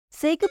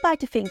Say goodbye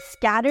to feeling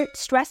scattered,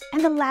 stressed,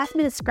 and the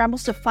last-minute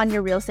scrambles to fund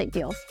your real estate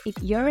deals.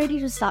 If you're ready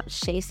to stop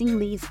chasing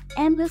leads,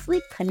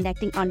 endlessly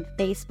connecting on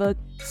Facebook,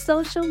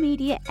 social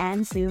media,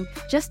 and Zoom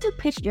just to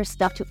pitch your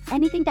stuff to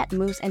anything that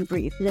moves and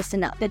breathes,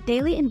 listen up. The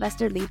Daily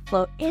Investor Lead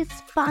Flow is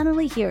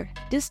finally here.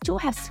 This tool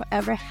has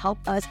forever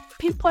helped us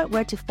pinpoint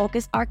where to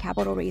focus our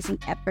capital raising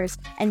efforts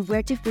and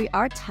where to free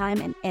our time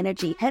and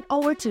energy. Head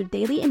over to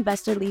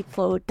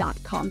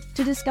dailyinvestorleadflow.com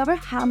to discover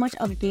how much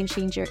of a game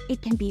changer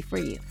it can be for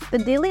you. The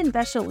Daily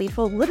Investor Lead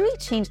Flow literally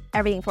changed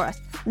everything for us.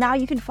 Now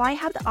you can finally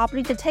have the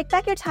opportunity to take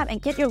back your time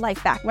and get your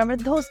life back. Remember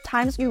those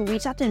times you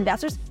reached out to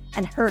investors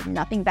and heard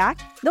nothing back?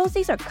 Those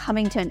days are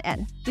coming to an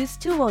end. This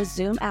tool will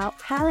zoom out,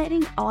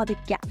 highlighting all the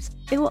gaps.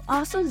 It will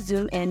also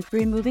zoom in,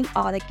 removing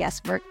all the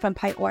guesswork from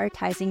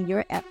prioritizing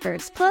your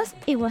efforts. Plus,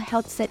 it will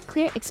help set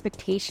clear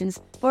expectations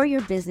for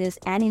your business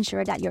and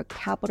ensure that your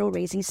capital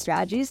raising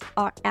strategies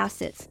are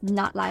assets,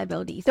 not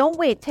liabilities. Don't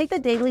wait. Take the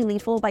Daily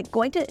Lead Flow by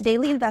going to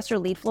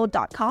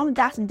dailyinvestorleadflow.com.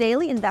 That's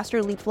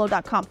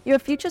dailyinvestorleadflow.com. Your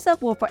future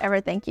self will forever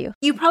thank you.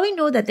 You probably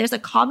know that there's a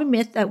common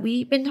myth that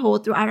we've been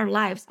told throughout our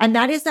lives, and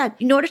that is that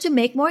in order to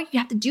make more, you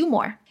have to do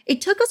more.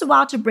 It took us a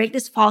while to break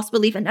this false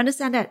belief and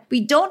understand that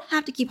we don't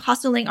have to keep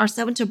hustling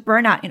ourselves into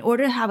burnout in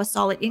order to have a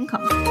solid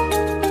income.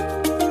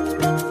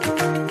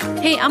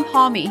 Hey, I'm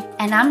Palmy.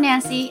 And I'm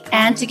Nancy.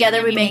 And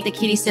together we make the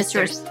Kitty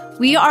Sisters.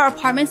 We are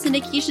apartment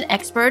syndication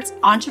experts,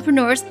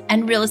 entrepreneurs,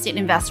 and real estate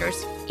investors.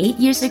 8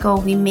 years ago,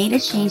 we made a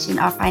change in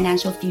our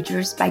financial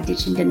futures by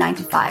ditching the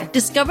 9-to-5.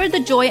 Discovered the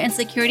joy and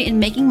security in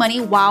making money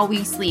while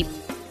we sleep.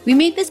 We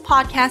made this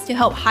podcast to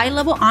help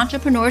high-level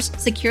entrepreneurs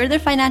secure their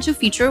financial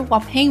future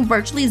while paying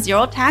virtually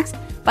zero tax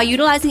by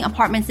utilizing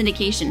apartment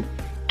syndication.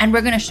 And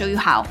we're going to show you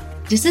how.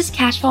 This is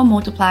Cashflow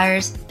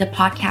Multipliers, the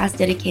podcast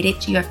dedicated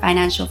to your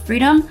financial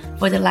freedom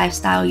for the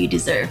lifestyle you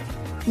deserve.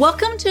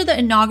 Welcome to the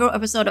inaugural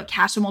episode of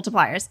Cashflow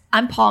Multipliers.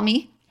 I'm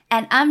Palmy.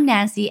 And I'm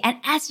Nancy. And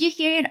as you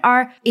hear in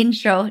our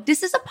intro,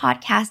 this is a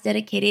podcast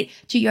dedicated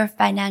to your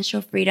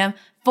financial freedom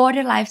for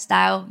the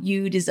lifestyle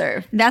you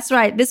deserve. That's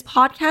right. This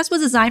podcast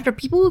was designed for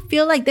people who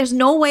feel like there's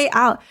no way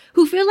out,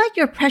 who feel like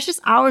your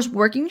precious hours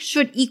working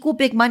should equal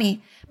big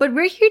money. But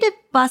we're here to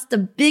bust the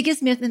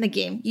biggest myth in the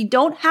game. You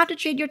don't have to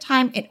trade your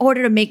time in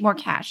order to make more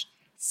cash.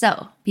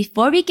 So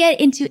before we get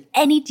into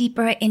any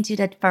deeper into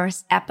the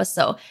first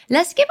episode,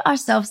 let's give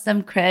ourselves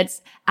some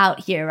creds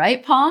out here,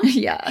 right, Palm?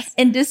 Yes.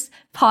 In this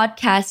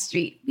podcast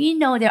street, we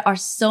know there are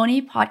so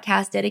many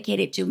podcasts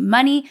dedicated to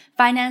money,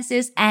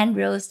 finances, and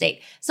real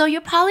estate. So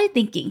you're probably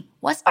thinking,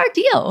 what's our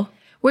deal?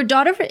 We're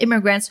daughters of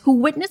immigrants who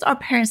witnessed our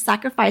parents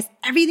sacrifice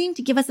everything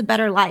to give us a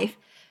better life.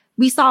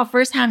 We saw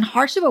firsthand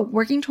hardship of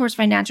working towards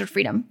financial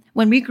freedom.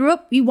 When we grew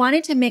up, we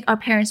wanted to make our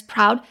parents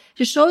proud,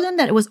 to show them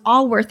that it was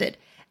all worth it.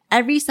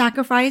 Every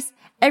sacrifice,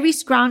 every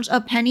scrounge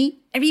of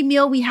penny, every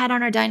meal we had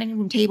on our dining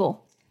room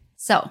table.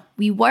 So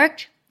we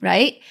worked,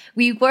 right?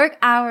 We worked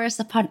hours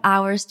upon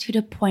hours to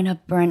the point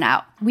of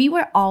burnout. We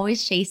were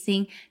always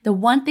chasing the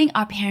one thing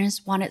our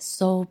parents wanted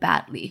so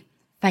badly,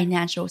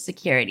 financial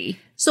security.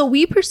 So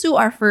we pursue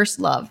our first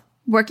love,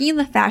 working in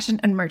the fashion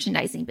and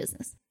merchandising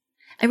business.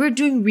 And we're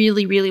doing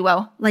really, really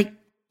well. Like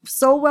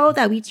so well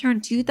that we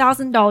turned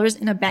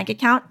 $2,000 in a bank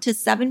account to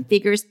 7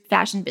 figures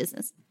fashion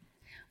business.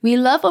 We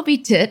love what we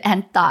did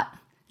and thought,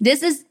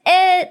 this is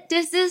it.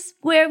 This is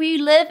where we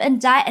live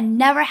and die and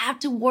never have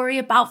to worry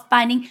about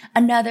finding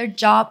another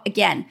job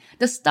again.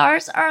 The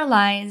stars are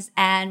aligned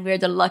and we're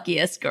the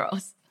luckiest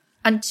girls.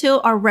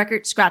 Until our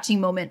record-scratching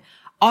moment.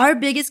 Our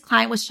biggest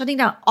client was shutting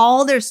down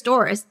all their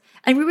stores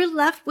and we were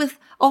left with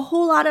a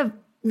whole lot of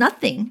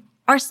nothing.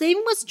 Our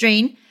saving was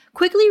drained.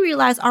 Quickly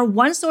realized our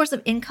one source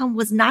of income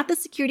was not the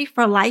security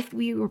for life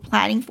we were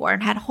planning for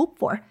and had hoped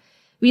for.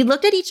 We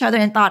looked at each other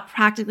and thought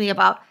practically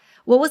about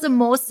what was the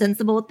most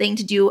sensible thing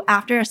to do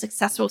after a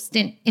successful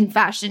stint in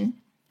fashion.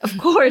 Of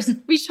course,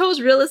 we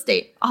chose real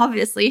estate,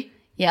 obviously.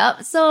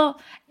 Yep. So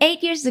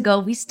 8 years ago,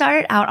 we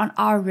started out on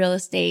our real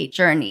estate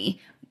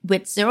journey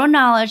with zero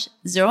knowledge,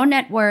 zero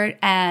net worth,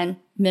 and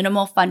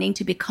minimal funding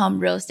to become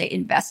real estate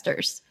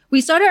investors.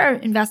 We started our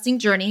investing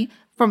journey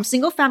from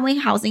single-family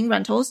housing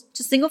rentals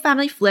to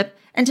single-family flip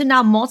and to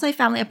now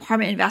multi-family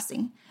apartment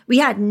investing. We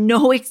had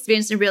no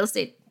experience in real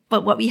estate,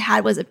 but what we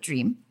had was a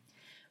dream.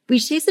 We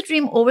chased the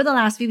dream over the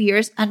last few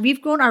years, and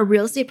we've grown our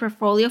real estate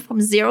portfolio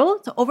from 0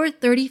 to over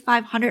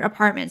 3,500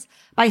 apartments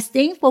by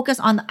staying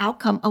focused on the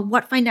outcome of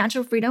what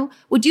financial freedom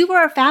would do for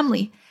our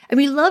family. And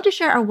we love to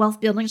share our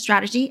wealth building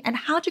strategy and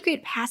how to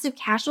create passive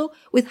cash flow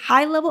with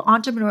high-level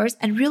entrepreneurs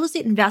and real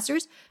estate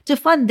investors to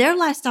fund their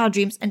lifestyle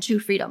dreams and true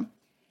freedom.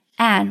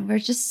 And we're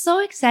just so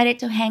excited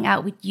to hang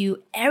out with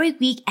you every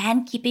week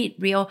and keep it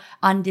real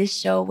on this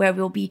show where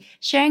we'll be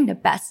sharing the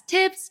best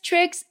tips,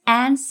 tricks,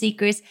 and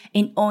secrets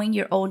in owning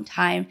your own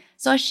time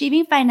so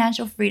achieving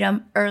financial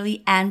freedom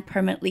early and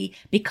permanently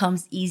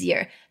becomes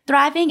easier.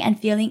 Thriving and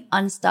feeling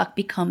unstuck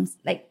becomes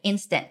like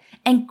instant.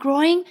 And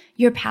growing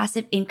your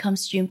passive income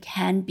stream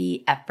can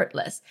be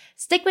effortless.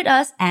 Stick with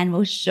us and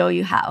we'll show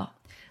you how.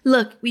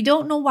 Look, we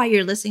don't know why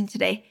you're listening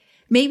today.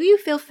 Maybe you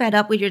feel fed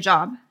up with your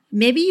job.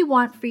 Maybe you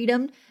want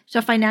freedom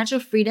to financial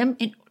freedom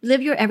and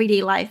live your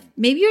everyday life.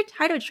 Maybe you're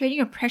tired of trading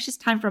your precious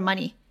time for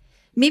money.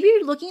 Maybe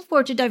you're looking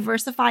forward to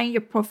diversifying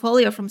your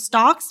portfolio from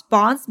stocks,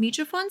 bonds,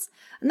 mutual funds,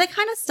 and that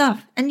kind of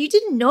stuff. And you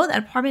didn't know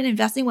that apartment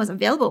investing was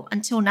available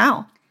until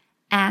now.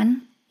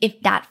 And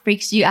if that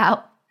freaks you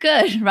out,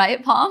 good,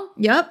 right, Palm?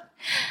 Yep.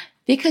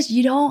 Because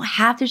you don't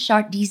have to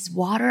chart these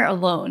water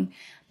alone.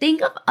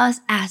 Think of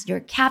us as your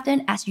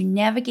captain as you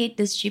navigate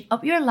this ship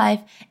of your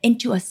life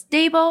into a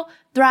stable,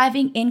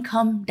 thriving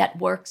income that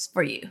works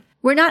for you.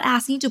 We're not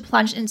asking you to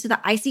plunge into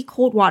the icy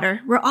cold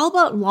water. We're all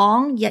about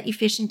long yet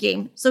efficient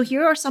game. So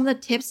here are some of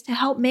the tips to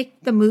help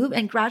make the move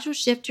and gradual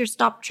shift to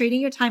stop trading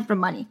your time for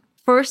money.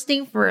 First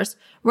thing first,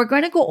 we're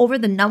going to go over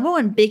the number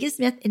one biggest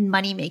myth in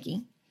money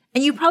making.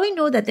 And you probably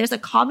know that there's a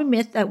common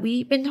myth that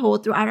we've been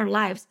told throughout our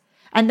lives.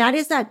 And that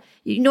is that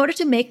in order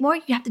to make more,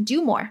 you have to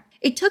do more.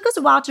 It took us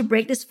a while to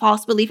break this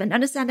false belief and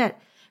understand that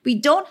we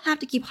don't have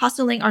to keep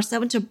hustling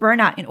ourselves into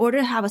burnout in order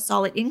to have a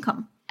solid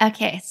income.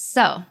 Okay,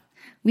 so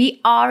we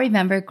all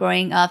remember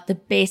growing up the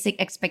basic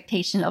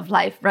expectation of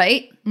life,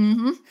 right?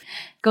 Mm-hmm.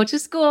 Go to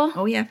school.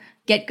 Oh, yeah.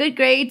 Get good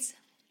grades.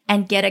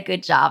 And get a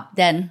good job.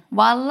 Then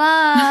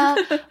voila,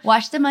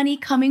 watch the money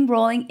coming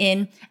rolling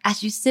in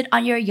as you sit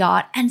on your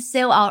yacht and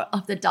sail out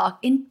of the dock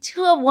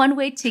into a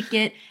one-way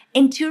ticket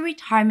into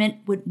retirement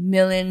with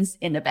millions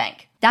in the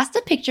bank. That's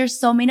the picture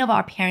so many of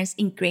our parents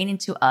ingrained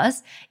into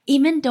us,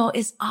 even though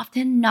it's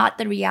often not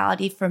the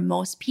reality for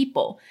most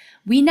people.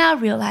 We now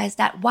realize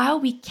that while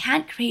we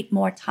can't create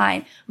more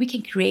time, we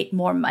can create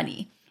more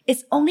money.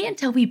 It's only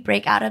until we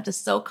break out of the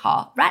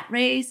so-called rat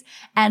race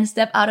and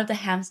step out of the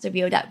hamster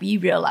wheel that we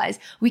realize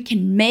we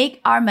can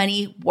make our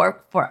money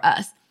work for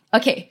us.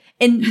 Okay,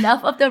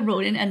 enough of the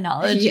rodent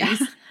analogies. Yeah.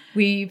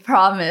 We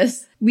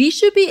promise. We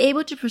should be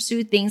able to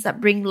pursue things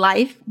that bring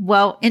life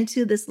well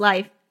into this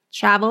life.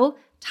 Travel,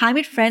 time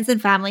with friends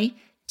and family,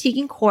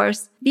 taking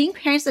course, being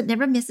parents that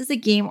never misses a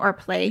game or a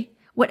play.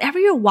 Whatever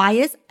your why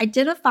is,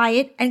 identify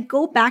it and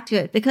go back to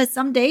it because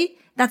someday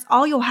that's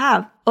all you'll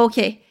have.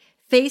 Okay.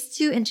 Phase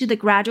 2 into the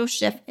gradual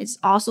shift is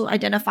also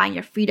identifying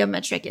your freedom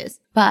metric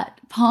is.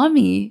 But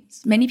Palmy,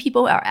 many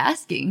people are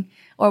asking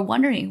or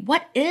wondering,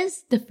 what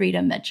is the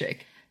freedom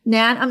metric?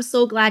 Nan, I'm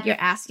so glad you're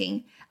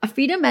asking. A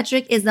freedom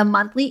metric is the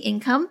monthly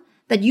income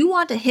that you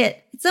want to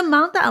hit. It's the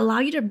amount that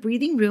allows you the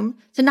breathing room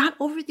to not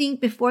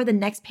overthink before the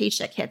next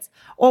paycheck hits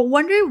or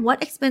wonder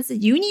what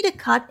expenses you need to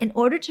cut in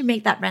order to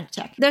make that rent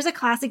check. There's a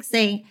classic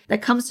saying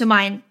that comes to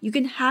mind, you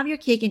can have your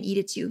cake and eat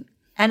it too.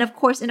 And of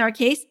course, in our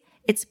case,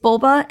 it's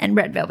boba and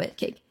red velvet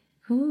cake.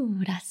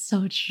 Ooh, that's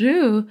so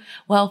true.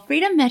 Well,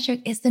 freedom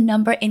metric is the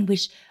number in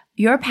which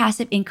your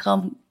passive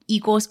income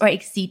equals or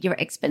exceed your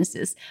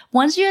expenses.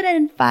 Once you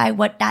identify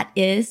what that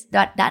is,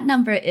 that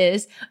number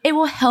is, it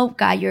will help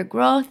guide your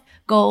growth,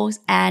 goals,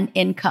 and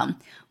income.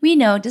 We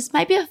know this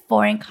might be a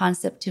foreign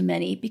concept to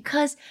many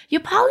because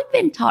you've probably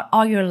been taught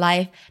all your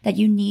life that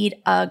you need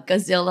a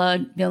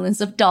gazillion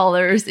millions of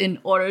dollars in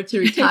order to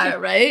retire,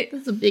 right?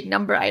 That's a big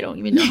number. I don't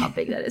even know how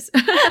big that is.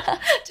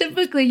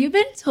 Typically, you've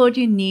been told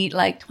you need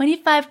like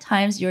 25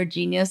 times your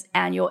genius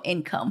annual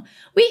income.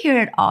 We hear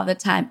it all the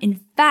time.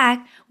 In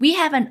fact, we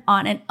have an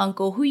aunt and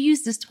uncle who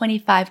use this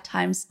 25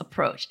 times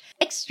approach.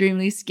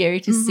 Extremely scary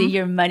to see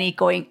your money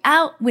going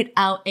out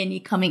without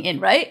any coming in,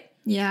 right?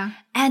 Yeah.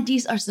 And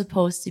these are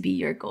supposed to be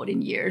your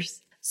golden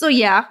years. So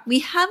yeah, we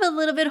have a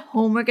little bit of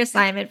homework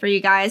assignment for you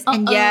guys.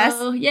 And yes,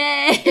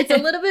 yay. it's a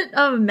little bit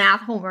of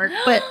math homework,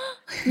 but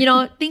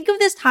think of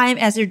this time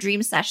as your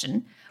dream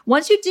session.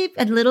 Once you dip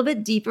a little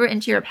bit deeper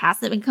into your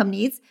passive income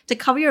needs to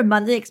cover your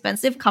monthly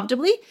expenses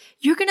comfortably,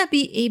 you're going to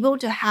be able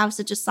to have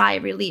such a sigh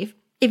of relief.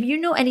 If you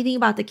know anything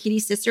about the Kitty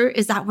sister,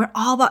 is that we're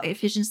all about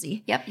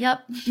efficiency.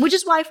 Yep. Which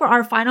is why for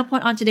our final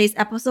point on today's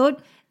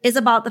episode is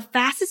about the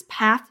fastest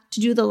path to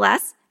do the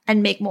less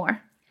and make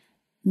more.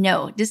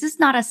 No, this is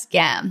not a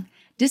scam.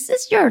 This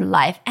is your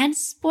life. And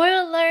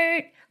spoiler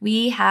alert,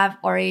 we have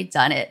already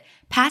done it.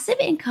 Passive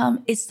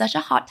income is such a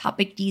hot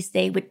topic these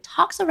days with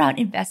talks around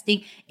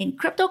investing in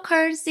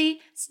cryptocurrency,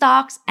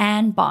 stocks,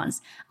 and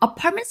bonds.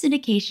 Apartment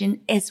syndication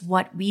is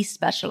what we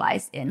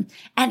specialize in.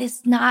 And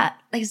it's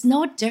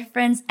no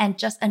difference and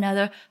just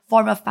another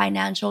form of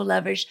financial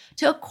leverage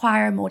to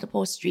acquire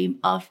multiple streams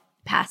of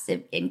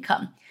passive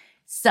income.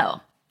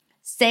 So,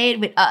 say it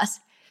with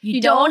us. You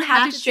don't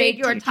have to trade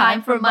your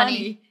time for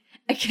money.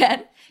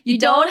 Again, you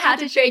don't have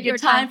to trade your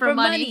time for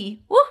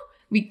money. Woo!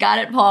 We got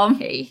it, Palm.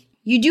 Okay.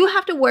 You do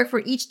have to work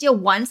for each deal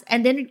once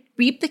and then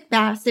reap the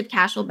passive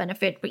cash flow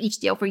benefit for each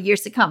deal for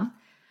years to come.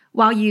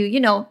 While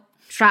you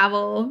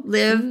travel,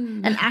 live,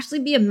 and actually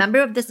be a member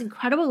of this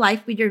incredible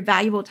life with your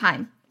valuable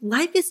time.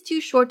 Life is too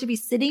short to be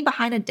sitting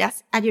behind a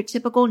desk at your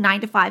typical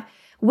 9 to 5,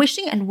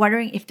 wishing and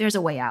wondering if there's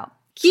a way out.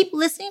 Keep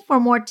listening for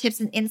more tips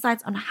and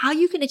insights on how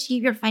you can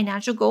achieve your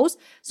financial goals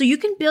so you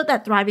can build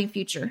that thriving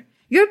future.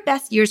 Your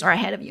best years are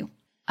ahead of you.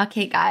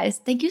 Okay, guys,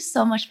 thank you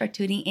so much for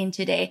tuning in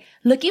today.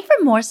 Looking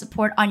for more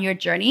support on your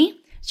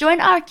journey? Join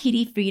our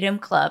Kitty Freedom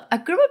Club, a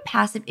group of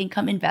passive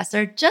income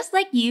investors just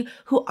like you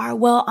who are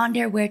well on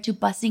their way to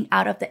busting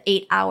out of the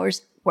 8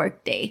 hours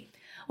workday.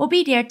 we'll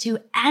be there to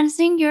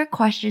answering your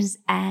questions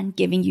and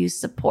giving you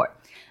support.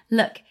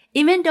 Look,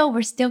 even though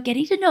we're still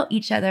getting to know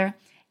each other,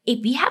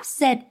 if we have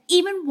said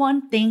even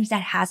one thing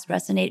that has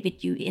resonated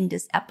with you in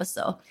this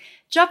episode,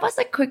 drop us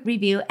a quick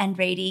review and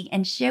rating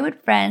and share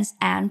with friends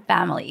and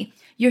family.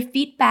 Your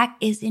feedback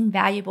is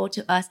invaluable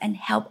to us and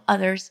help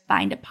others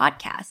find the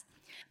podcast.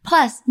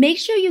 Plus, make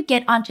sure you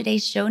get on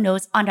today's show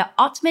notes on the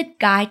ultimate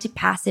guide to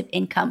passive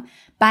income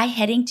by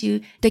heading to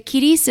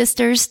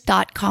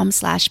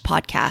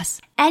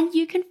thekittysisters.com/podcast. And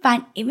you can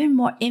find even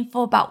more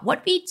info about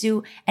what we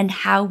do and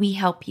how we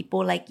help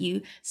people like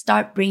you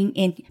start bringing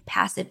in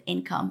passive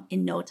income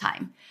in no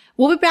time.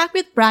 We'll be back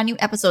with brand new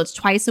episodes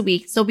twice a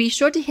week, so be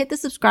sure to hit the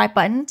subscribe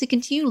button to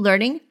continue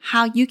learning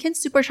how you can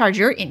supercharge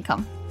your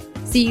income.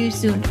 See you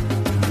soon.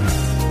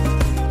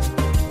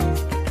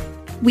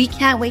 We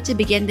can't wait to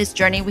begin this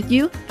journey with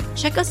you.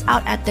 Check us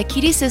out at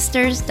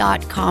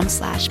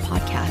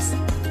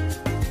thekittysisters.com/podcast.